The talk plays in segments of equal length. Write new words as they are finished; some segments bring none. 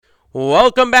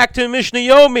Welcome back to Mishna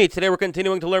Yomi. Today we're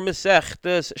continuing to learn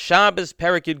Masechtas Shabbos,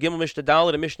 Perek Yud Gimel, Mishnah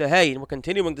Dalet, and Mishnah Hey. And we're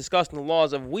continuing discussing the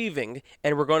laws of weaving,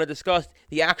 and we're going to discuss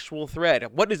the actual thread.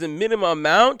 What is the minimum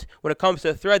amount when it comes to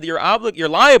a thread that you're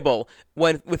liable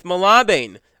when with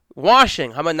malabain,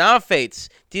 washing, hamanafetz,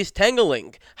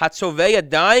 distangling, hatzoveya,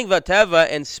 dyeing, vateva,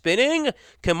 and spinning,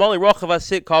 kemali rochav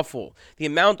asit kaful. The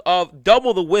amount of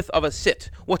double the width of a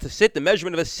sit. What's a sit? The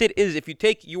measurement of a sit is if you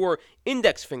take your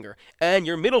index finger and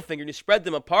your middle finger and you spread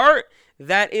them apart,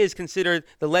 that is considered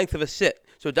the length of a sit.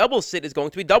 So a double sit is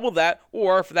going to be double that,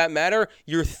 or for that matter,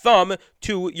 your thumb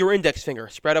to your index finger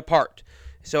spread apart.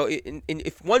 So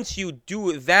if once you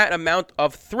do that amount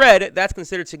of thread, that's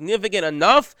considered significant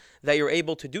enough that you're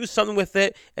able to do something with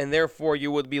it, and therefore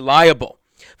you would be liable.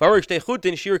 And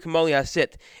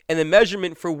the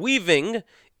measurement for weaving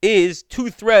is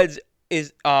two threads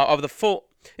the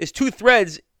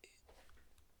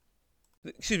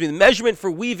measurement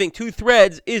for weaving two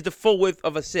threads is the full width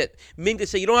of a sit. Meaning to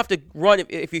say you don't have to run,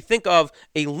 if you think of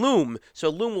a loom, so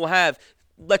a loom will have,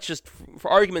 let's just,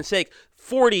 for argument's sake,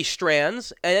 40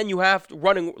 strands, and then you have to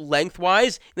running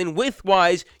lengthwise, then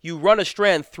widthwise, you run a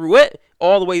strand through it,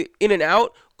 all the way in and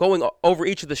out, going over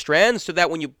each of the strands, so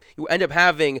that when you end up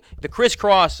having the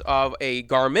crisscross of a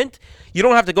garment, you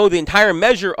don't have to go the entire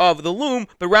measure of the loom,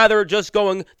 but rather just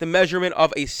going the measurement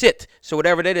of a sit. So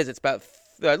whatever it is, it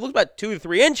looks about 2 to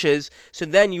 3 inches, so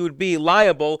then you would be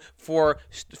liable for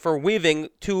weaving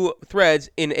two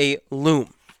threads in a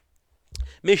loom.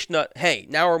 Mishna Hey.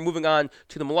 Now we're moving on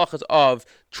to the malachas of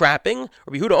trapping.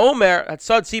 Rabbi Yehuda Omer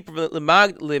hatzad sipur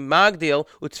lemagdil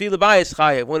utzvi lebayis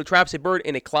chayev. When it traps a bird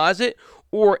in a closet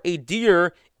or a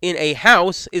deer in a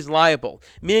house is liable.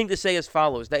 Meaning to say as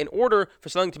follows, that in order for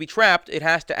something to be trapped, it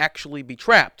has to actually be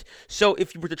trapped. So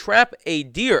if you were to trap a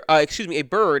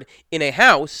bird in a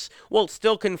house, well, it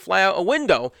still can fly out a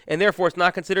window, and therefore it's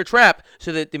not considered trap.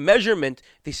 So that the measurement,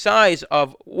 the size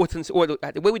of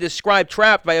the way we describe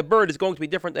trapped by a bird is going to be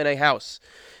different than a house,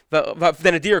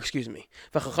 than a deer,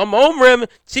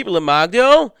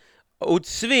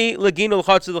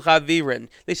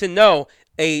 They said no.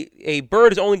 A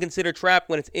bird is only considered trapped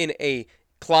when it's in a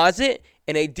closet,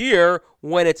 and a deer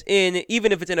when it's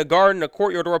even if it's in a garden, a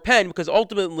courtyard, or a pen, because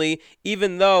ultimately,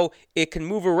 even though it can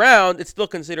move around, it's still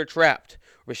considered trapped.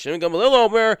 Not all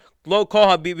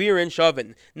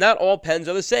pens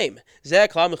are the same. That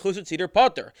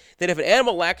if an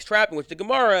animal lacks trapping, which the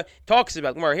Gemara talks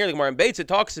about, the Gemara in Beitz, it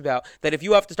talks about that if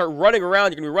you have to start running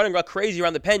around, you're going to be running around crazy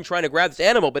around the pen trying to grab this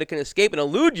animal, but it can escape and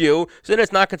elude you, so then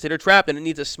it's not considered trapped and it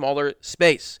needs a smaller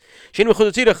space. But if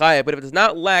it does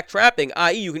not lack trapping,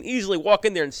 i.e. you can easily walk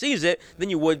in there and seize it, then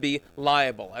you would be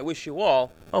liable. I wish you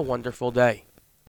all a wonderful day.